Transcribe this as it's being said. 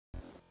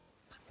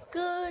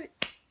Good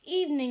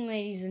evening,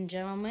 ladies and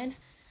gentlemen.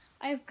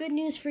 I have good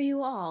news for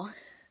you all.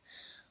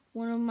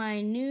 One of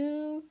my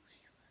new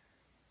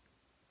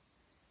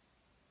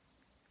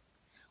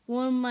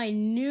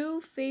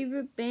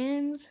favorite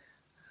bands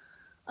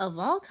of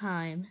all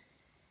time.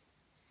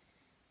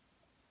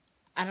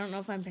 I don't know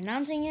if I'm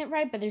pronouncing it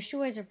right, but there's two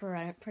ways to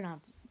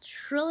pronounce it.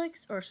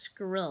 Skrillex or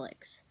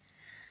Skrillex.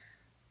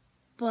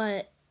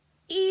 But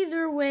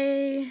either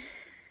way,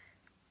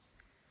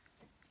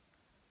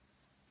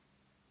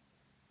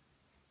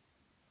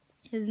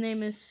 his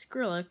name is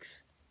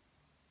Skrillex,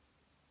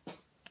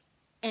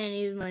 and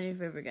he's my new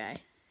favorite guy.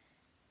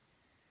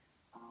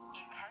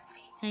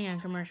 Hang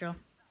on, commercial.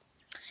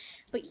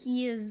 But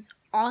he is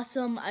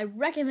awesome. I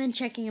recommend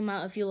checking him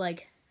out if you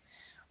like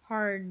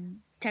hard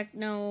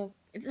techno.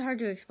 It's hard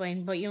to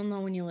explain, but you'll know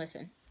when you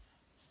listen.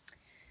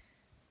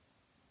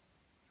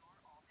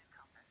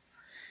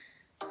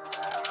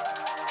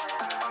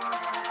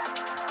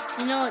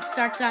 You know it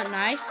starts out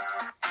nice?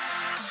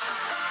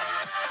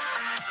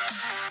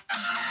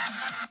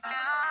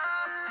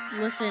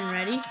 Listen,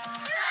 ready?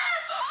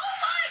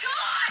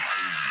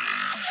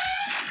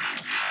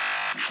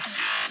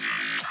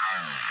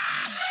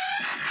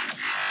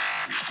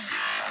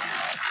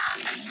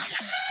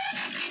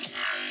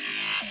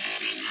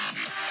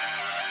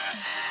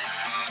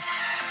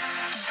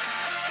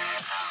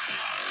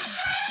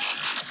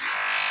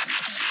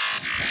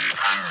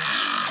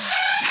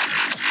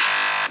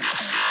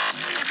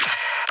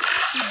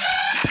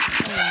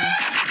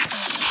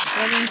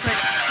 Waiting for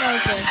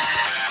focus.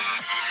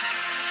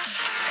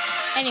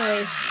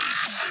 Anyways,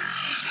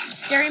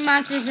 Scary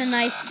Monsters and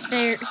Nice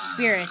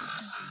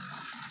Spirits.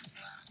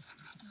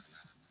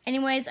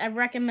 Anyways, I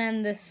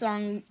recommend this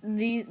song,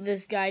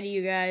 this guy to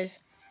you guys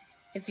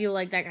if you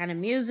like that kind of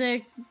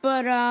music.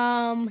 But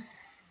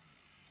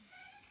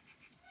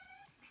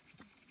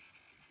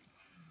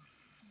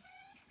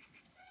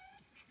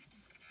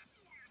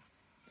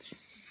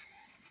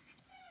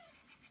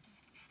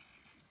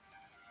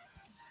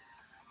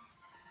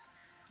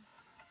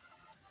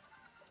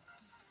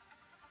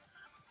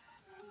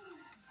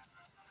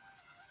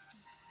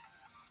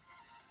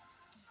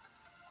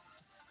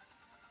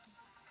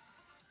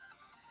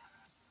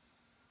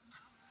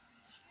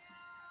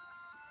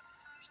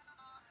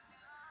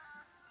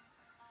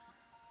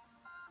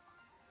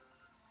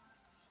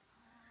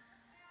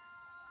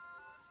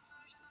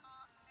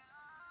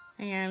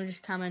hang on, I'm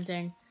just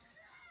commenting.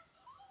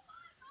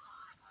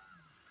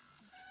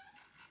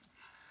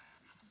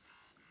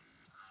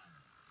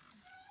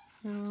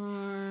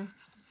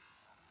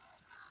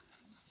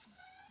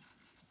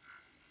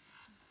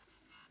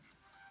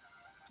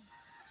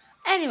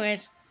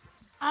 Anyways,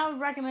 I would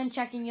recommend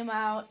checking him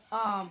out.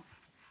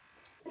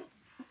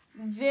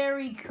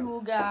 Very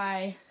cool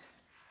guy.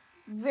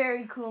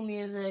 Very cool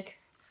music.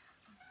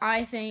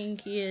 I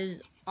think he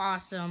is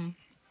awesome.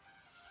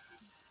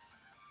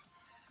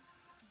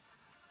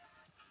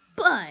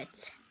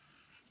 But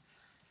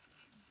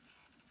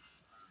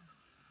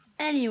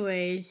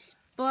anyways,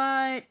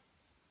 thank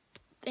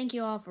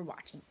you all for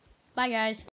watching. Bye, guys.